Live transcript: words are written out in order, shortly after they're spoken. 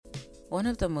One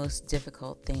of the most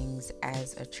difficult things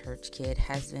as a church kid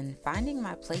has been finding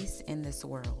my place in this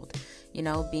world.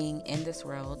 Being in this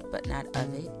world, but not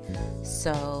of it.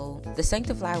 So, the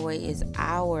Sanctify Way is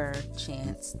our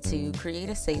chance to create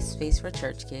a safe space for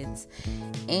church kids.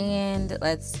 And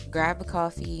let's grab a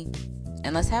coffee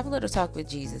and let's have a little talk with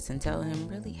Jesus and tell him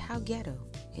really how ghetto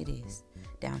it is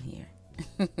down here.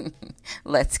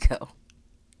 Let's go.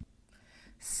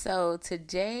 So,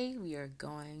 today we are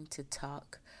going to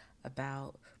talk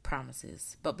about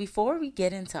promises. But before we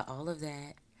get into all of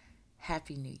that,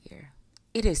 Happy New Year.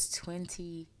 It is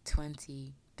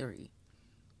 2023.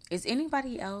 Is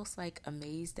anybody else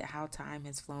amazed at how time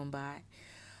has flown by?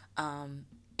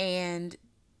 And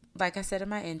like I said in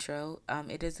my intro,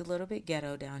 it is a little bit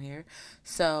ghetto down here.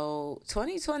 So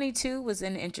 2022 was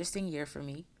an interesting year for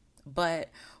me, but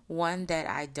one that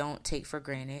I don't take for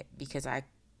granted because I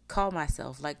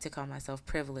like to call myself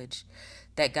privileged,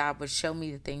 that God would show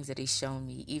me the things that he's shown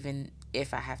me, even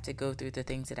if I have to go through the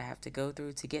things that I have to go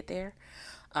through to get there.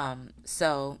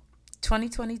 So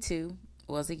 2022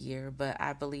 was a year, but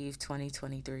I believe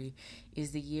 2023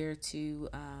 is the year to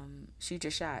shoot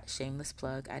your shot. Shameless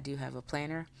plug. I do have a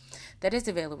planner that is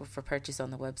available for purchase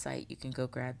on the website. You can go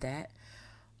grab that.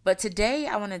 But today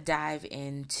I want to dive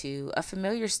into a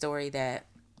familiar story that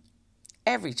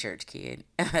every church kid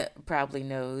probably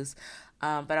knows.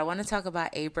 But I want to talk about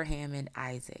Abraham and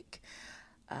Isaac.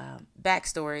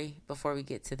 Backstory before we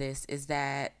get to this is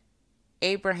that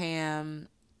Abraham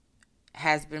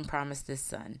has been promised this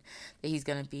son, that he's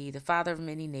going to be the father of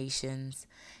many nations,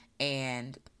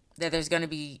 and that there's going to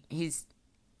be,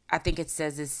 I think it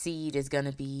says his seed is going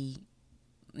to be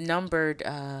numbered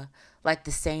like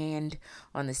the sand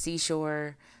on the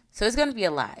seashore. So it's going to be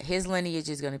a lot. His lineage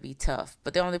is going to be tough.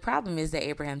 But the only problem is that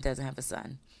Abraham doesn't have a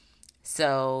son.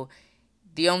 So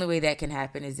the only way that can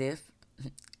happen is if,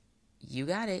 you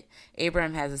got it,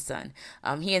 Abraham has a son.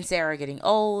 He and Sarah are getting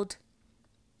old.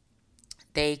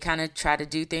 They kind of try to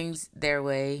do things their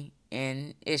way,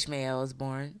 and Ishmael is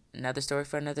born. Another story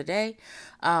for another day.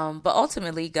 But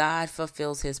ultimately, God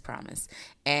fulfills his promise.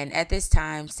 And at this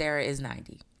time, Sarah is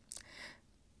 90.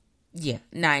 Yeah,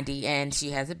 90. And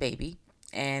she has a baby.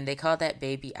 And they call that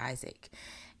baby Isaac.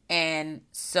 And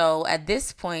so at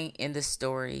this point in the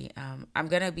story, I'm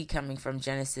going to be coming from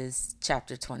Genesis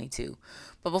chapter 22.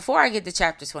 But before I get to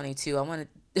chapter 22, I want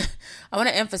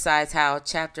to emphasize how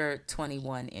chapter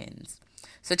 21 ends.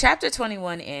 So chapter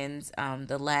 21 ends,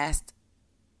 the last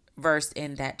verse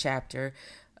in that chapter,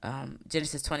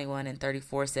 Genesis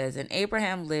 21:34 says, "And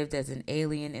Abraham lived as an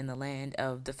alien in the land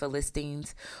of the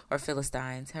Philistines, or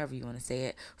Philistines, however you want to say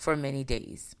it, for many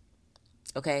days."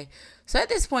 Okay, so at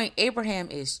this point,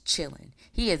 Abraham is chilling.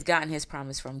 He has gotten his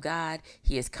promise from God.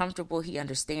 He is comfortable. He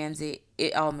understands it.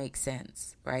 It all makes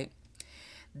sense, right?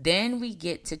 Then we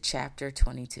get to chapter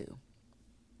 22.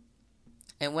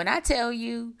 And when I tell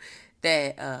you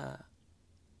that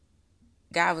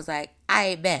God was like,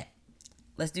 I bet,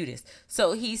 let's do this.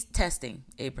 So he's testing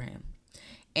Abraham.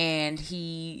 And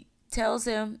he tells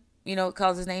him,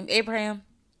 calls his name Abraham.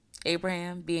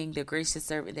 Abraham, being the gracious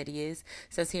servant that he is,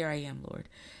 says, "Here I am, Lord."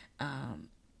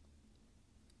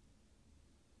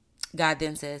 God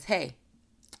then says, "Hey,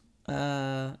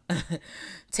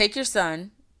 take your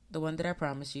son, the one that I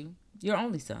promised you, your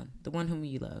only son, the one whom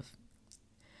you love.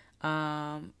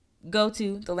 Go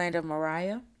to the land of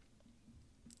Moriah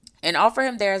and offer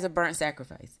him there as a burnt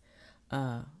sacrifice,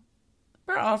 burnt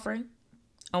offering,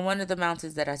 on one of the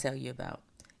mountains that I tell you about."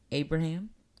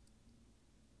 Abraham,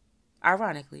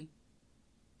 ironically,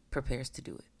 prepares to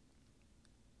do it.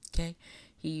 Okay,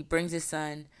 he brings his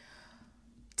son,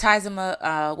 ties him up,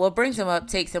 brings him up,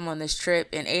 takes him on this trip,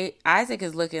 and Isaac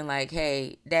is looking like,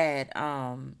 "Hey, Dad,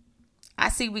 I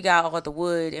see we got all the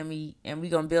wood and we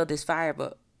gonna build this fire,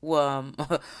 but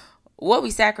what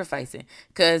we sacrificing?"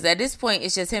 Because at this point,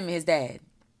 it's just him and his dad.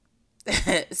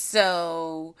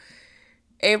 So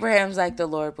Abraham's like, "The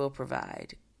Lord will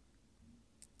provide."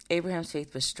 Abraham's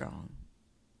faith was strong.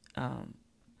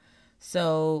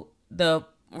 So the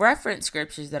reference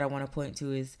scriptures that I want to point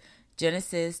to is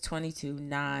Genesis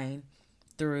 22:9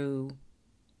 through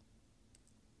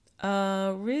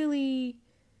really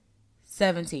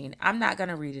 17. I'm not going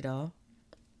to read it all.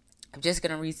 I'm just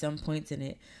going to read some points in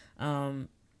it. And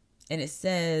it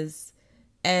says,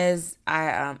 as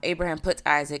Abraham puts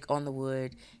Isaac on the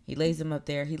wood, he lays him up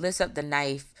there. He lifts up the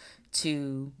knife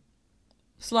to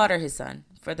slaughter his son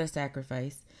for the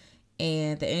sacrifice.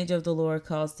 And the angel of the Lord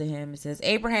calls to him and says,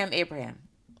 "Abraham, Abraham."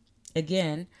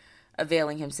 Again,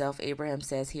 availing himself, Abraham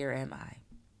says, "Here am I,"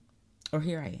 or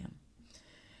 "Here I am."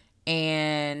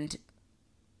 And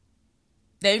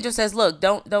The angel says, look,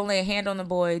 don't lay a hand on the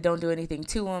boy. Don't do anything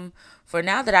to him. For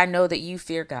now that I know that you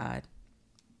fear God,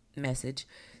 message,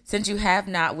 since you have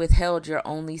not withheld your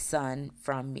only son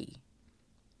from me.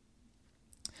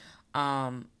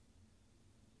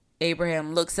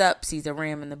 Abraham looks up, sees a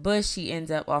ram in the bush. He ends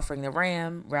up offering the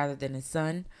ram rather than his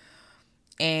son.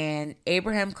 And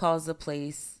Abraham calls the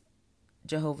place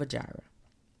Jehovah Jireh,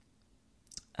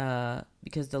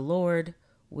 because the Lord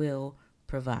will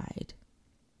provide.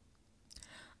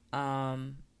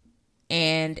 And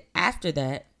after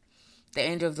that, the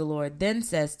angel of the Lord then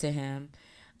says to him,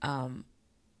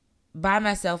 by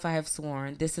myself I have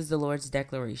sworn, this is the Lord's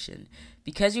declaration.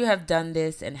 Because you have done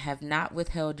this and have not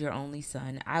withheld your only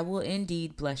son, I will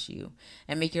indeed bless you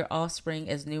and make your offspring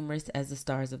as numerous as the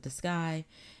stars of the sky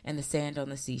and the sand on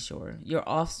the seashore. Your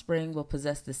offspring will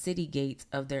possess the city gates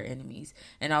of their enemies,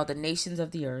 and all the nations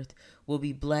of the earth will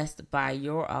be blessed by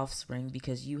your offspring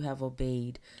because you have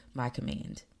obeyed my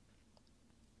command.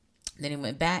 Then he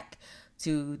went back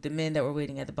to the men that were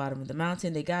waiting at the bottom of the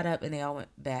mountain. They got up and they all went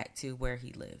back to where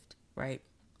he lived, right?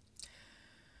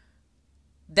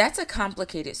 That's a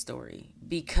complicated story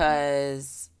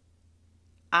because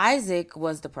Isaac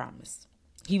was the promise.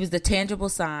 He was the tangible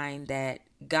sign that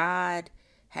God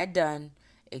had done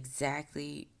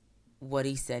exactly what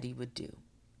he said he would do.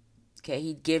 Okay,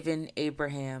 he'd given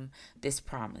Abraham this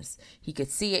promise. He could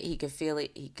see it, he could feel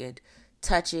it, he could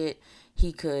touch it,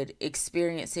 he could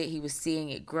experience it. He was seeing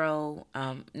it grow.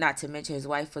 Not to mention his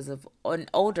wife was of an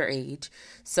older age,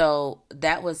 so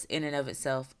that was in and of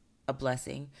itself a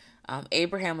blessing.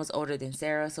 Abraham was older than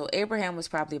Sarah, so Abraham was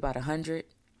probably about 100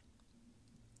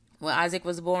 when Isaac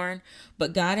was born,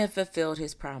 but God had fulfilled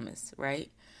his promise,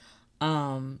 right?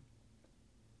 But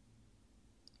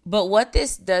what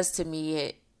this does to me,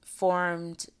 it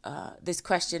formed this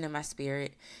question in my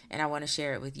spirit, and I want to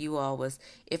share it with you all, was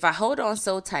if I hold on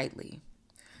so tightly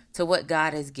to what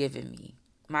God has given me,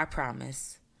 my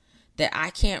promise, that I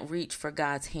can't reach for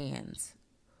God's hands,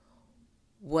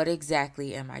 what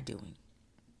exactly am I doing?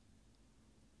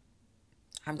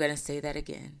 I'm going to say that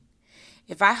again.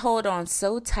 If I hold on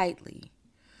so tightly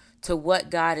to what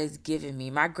God has given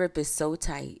me, my grip is so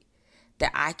tight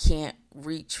that I can't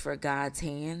reach for God's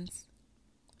hands,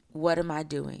 what am I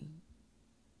doing?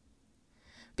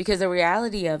 Because the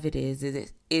reality of it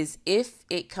is if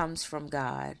it comes from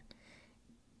God,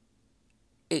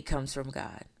 it comes from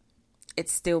God. It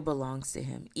still belongs to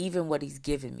him, even what he's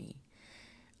given me.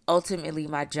 Ultimately,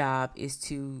 my job is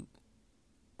to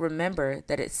remember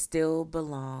that it still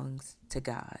belongs to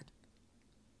God.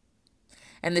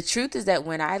 And the truth is that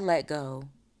when I let go,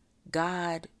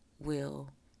 God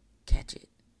will catch it.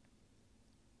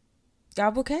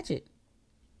 God will catch it.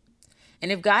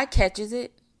 And if God catches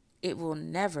it, it will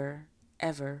never,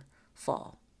 ever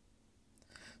fall.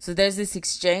 So there's this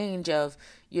exchange of,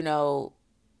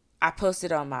 I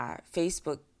posted on my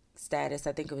Facebook status,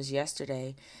 I think it was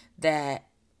yesterday, that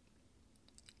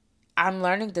I'm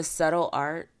learning the subtle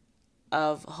art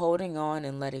of holding on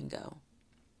and letting go.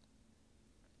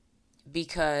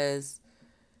 Because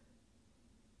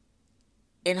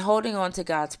in holding on to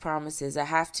God's promises, I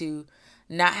have to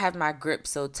not have my grip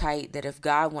so tight that if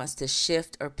God wants to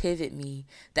shift or pivot me,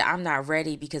 that I'm not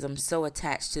ready because I'm so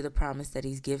attached to the promise that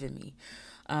he's given me.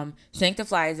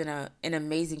 Sanctify is in an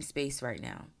amazing space right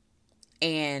now.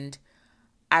 And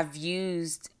I've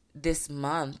used this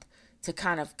month to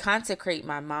kind of consecrate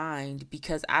my mind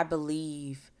because I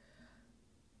believe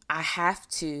I have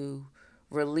to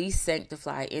release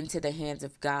Sanctify into the hands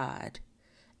of God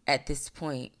at this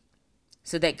point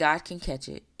so that God can catch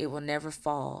it. It will never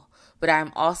fall. But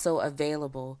I'm also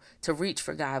available to reach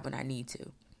for God when I need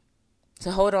to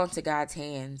hold on to God's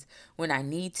hands when I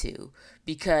need to,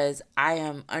 because I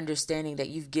am understanding that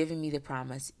you've given me the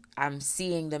promise. I'm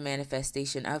seeing the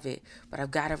manifestation of it, but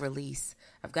I've got to release.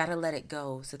 I've got to let it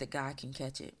go so that God can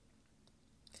catch it.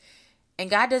 And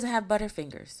God doesn't have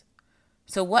butterfingers.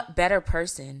 So what better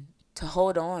person to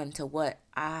hold on to what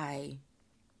I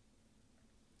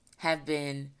have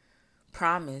been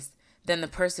promised than the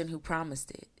person who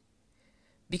promised it?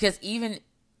 Because even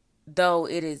though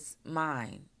it is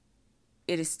mine,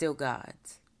 it is still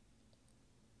God's.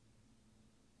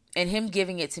 And him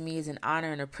giving it to me is an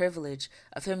honor and a privilege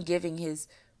of him giving his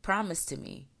promise to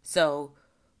me. So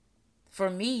for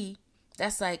me,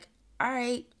 that's like, all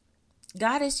right,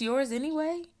 God, it's yours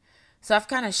anyway. So I've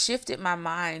kind of shifted my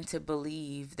mind to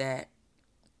believe that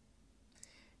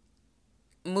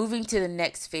moving to the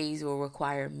next phase will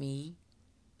require me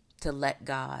to let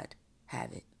God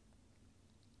have it.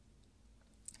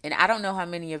 And I don't know how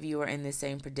many of you are in the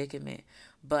same predicament,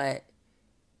 but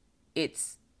it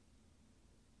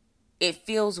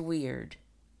feels weird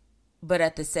But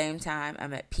at the same time,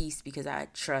 I'm at peace because I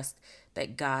trust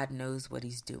that God knows what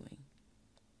he's doing.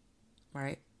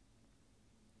 Right?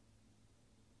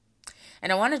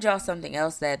 And I want to draw something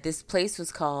else, that this place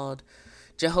was called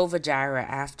Jehovah Jireh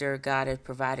after God had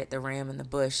provided the ram in the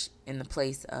bush in the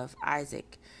place of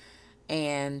Isaac.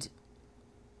 And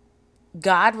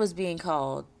God was being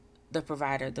called the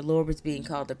provider. The Lord was being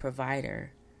called the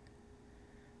provider.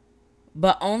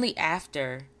 But only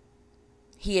after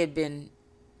he had been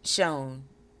shown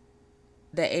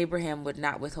that Abraham would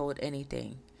not withhold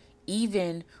anything,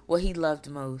 even what he loved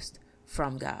most,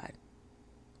 from God.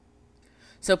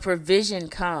 So provision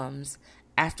comes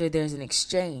after there's an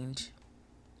exchange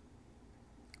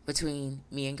between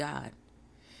me and God.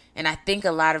 And I think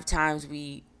a lot of times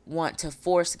we want to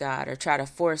force God, or try to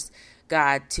force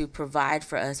God to provide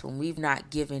for us, when we've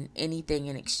not given anything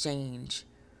in exchange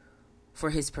for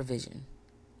his provision.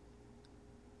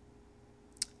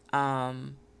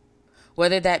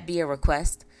 Whether that be a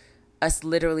request, us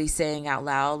literally saying out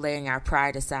loud, laying our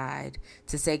pride aside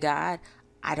to say, God,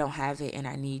 I don't have it and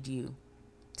I need you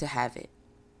to have it.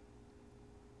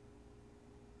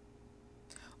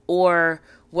 Or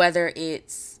whether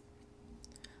it's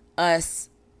us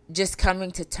just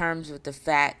coming to terms with the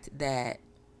fact that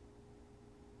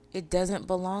it doesn't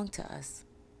belong to us.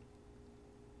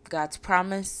 God's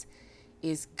promise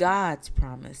is God's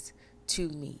promise to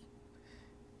me.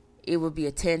 It will be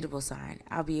a tangible sign.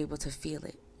 I'll be able to feel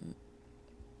it.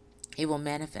 It will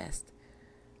manifest.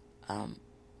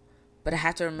 But I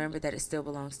have to remember that it still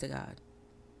belongs to God.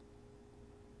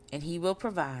 And he will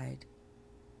provide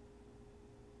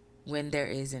when there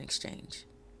is an exchange.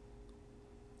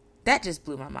 That just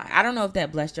blew my mind. I don't know if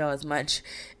that blessed y'all as much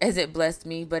as it blessed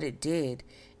me, but it did.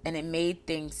 And it made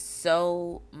things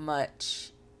so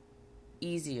much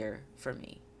easier for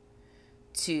me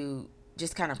to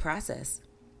just kind of process.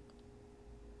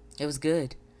 It was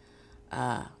good.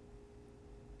 And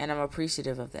I'm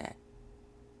appreciative of that.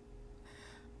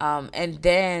 And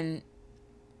then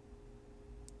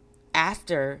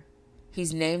after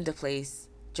he's named the place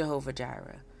Jehovah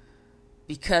Jireh,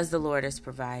 because the Lord has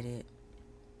provided,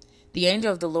 the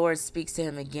angel of the Lord speaks to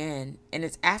him again. And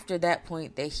it's after that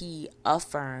point that he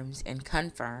affirms and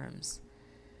confirms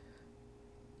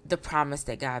the promise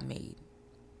that God made.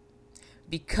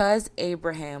 Because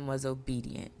Abraham was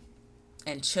obedient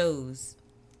and chose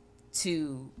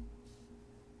to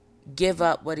give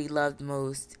up what he loved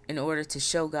most in order to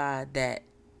show God that,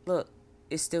 look,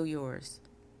 it's still yours.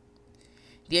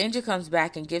 The angel comes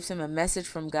back and gives him a message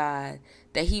from God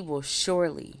that he will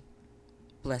surely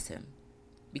bless him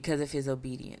because of his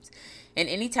obedience. And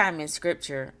anytime in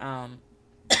scripture,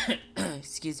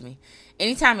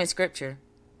 anytime in scripture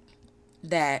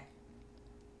that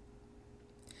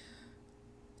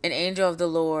an angel of the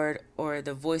Lord or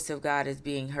the voice of God is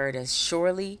being heard as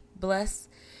surely bless,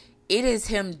 it is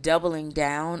him doubling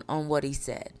down on what he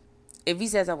said. If he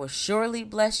says, I will surely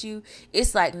bless you,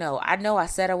 it's like, no, I know I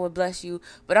said I would bless you,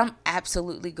 but I'm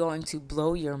absolutely going to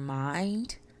blow your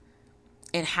mind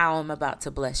in how I'm about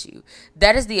to bless you.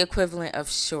 That is the equivalent of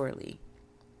surely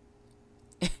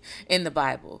in the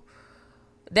Bible.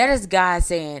 That is God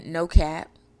saying, no cap,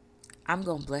 I'm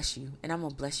going to bless you, and I'm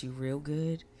going to bless you real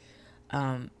good.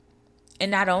 And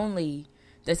not only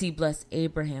does he bless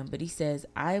Abraham, but he says,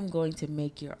 I am going to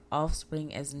make your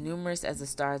offspring as numerous as the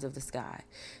stars of the sky.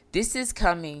 This is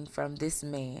coming from this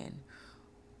man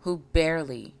who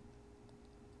barely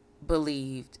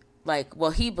believed,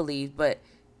 he believed, but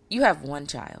you have one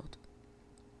child.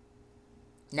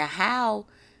 Now, how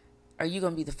are you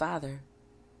going to be the father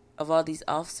of all these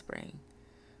offspring?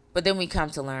 But then we come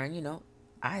to learn,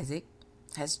 Isaac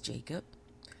has Jacob.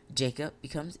 Jacob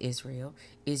becomes Israel.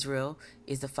 Israel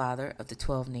is the father of the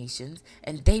 12 nations,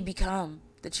 and they become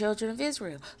the children of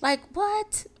Israel. Like,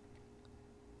 what?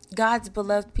 God's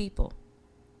beloved people.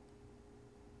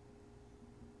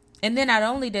 And then not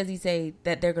only does he say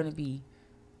that they're going to be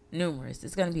numerous,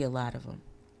 it's going to be a lot of them.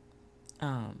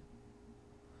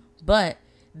 But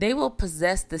they will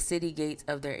possess the city gates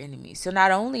of their enemies. So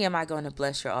not only am I going to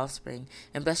bless your offspring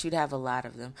and bless you to have a lot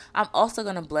of them, I'm also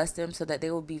going to bless them so that they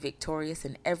will be victorious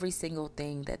in every single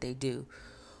thing that they do.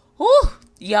 Whew,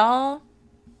 y'all.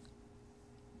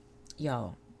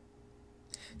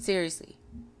 Seriously,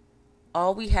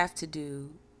 all we have to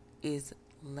do is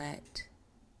let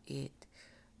it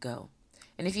go.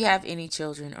 And if you have any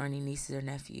children or any nieces or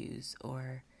nephews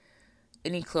or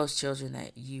any close children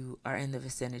that you are in the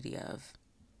vicinity of,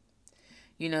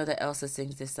 you know that Elsa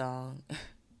sings this song. It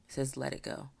says, let it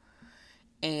go.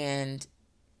 And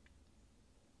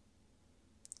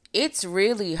it's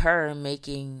really her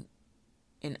making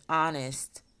an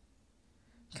honest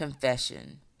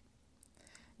confession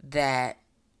that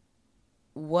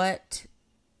what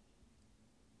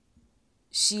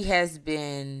she has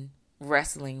been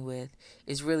wrestling with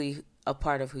is really a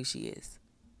part of who she is.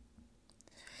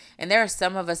 And there are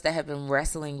some of us that have been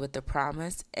wrestling with the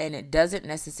promise, and it doesn't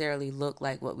necessarily look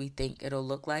like what we think it'll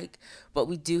look like, but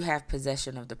we do have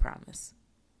possession of the promise.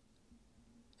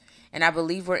 And I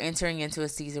believe we're entering into a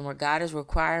season where God is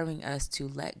requiring us to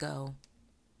let go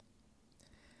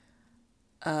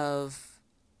of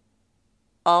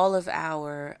all of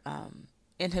our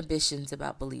inhibitions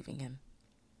about believing Him.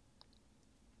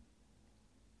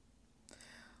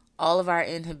 All of our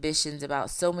inhibitions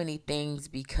about so many things,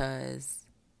 because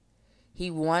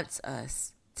He wants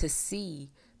us to see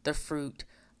the fruit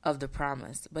of the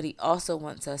promise, but He also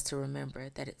wants us to remember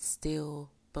that it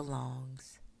still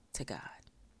belongs to God.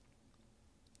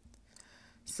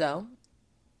 So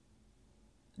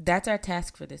that's our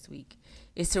task for this week,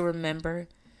 is to remember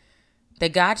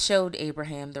that God showed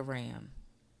Abraham the ram,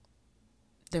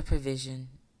 the provision,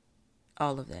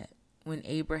 all of that, when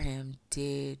Abraham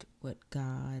did what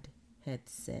God had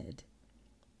said.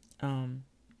 And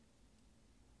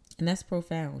that's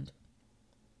profound.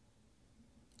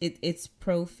 It's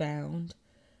profound.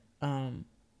 And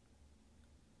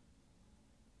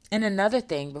another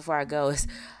thing before I go is,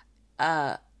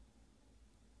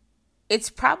 it's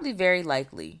probably very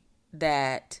likely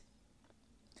that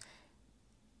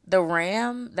the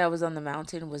ram that was on the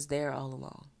mountain was there all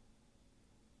along.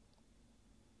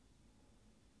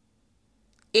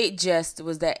 It just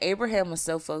was that Abraham was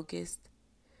so focused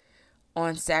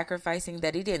on sacrificing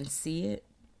that he didn't see it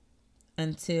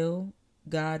until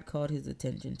God called his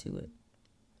attention to it.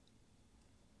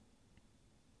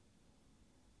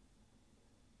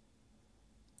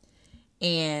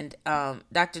 And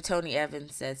Dr. Tony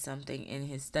Evans said something in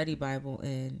his study Bible,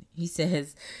 and he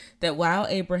says that while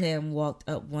Abraham walked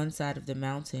up one side of the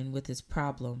mountain with his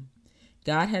problem,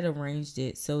 God had arranged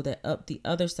it so that up the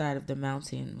other side of the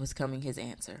mountain was coming his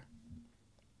answer.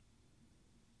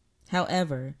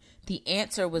 However, the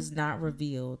answer was not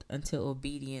revealed until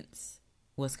obedience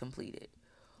was completed.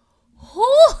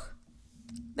 Whew!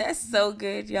 That's so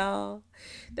good, y'all.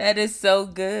 That is so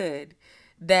good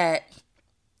that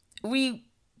we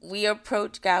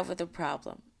approach God with a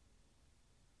problem.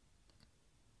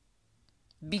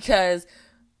 Because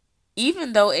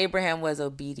even though Abraham was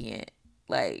obedient,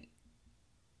 like,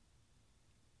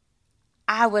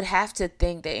 I would have to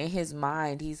think that in his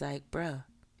mind, he's like, bruh,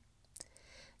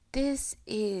 this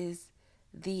is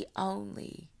the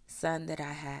only son that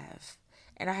I have.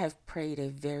 And I have prayed a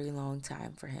very long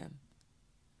time for him.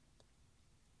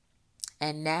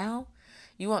 And now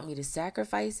you want me to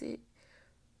sacrifice it?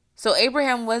 So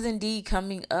Abraham was indeed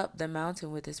coming up the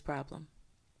mountain with his problem.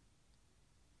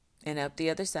 And up the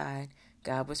other side,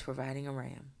 God was providing a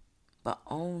ram. But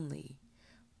only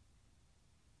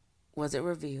was it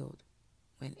revealed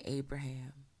when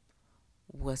Abraham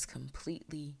was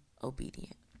completely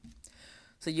obedient.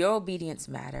 So your obedience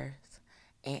matters,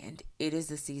 and it is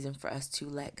the season for us to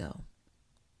let go.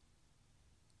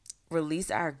 Release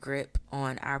our grip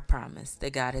on our promise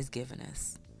that God has given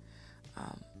us,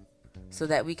 so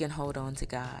that we can hold on to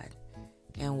God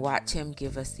and watch Him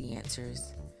give us the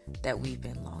answers that we've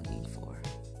been longing for.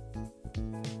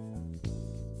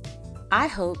 I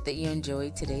hope that you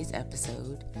enjoyed today's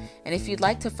episode, and if you'd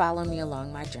like to follow me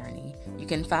along my journey, you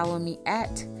can follow me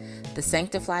at The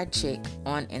Sanctified Chick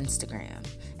on Instagram.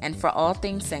 And for all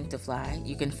things Sanctify,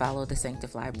 you can follow the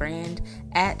Sanctify brand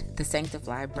at the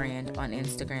Sanctify brand on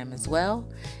Instagram as well.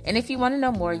 And if you want to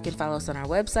know more, you can follow us on our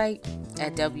website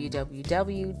at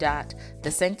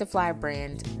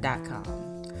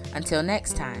www.thesanctifybrand.com. Until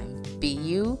next time, be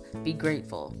you, be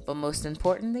grateful, but most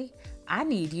importantly, I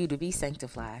need you to be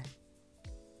sanctified.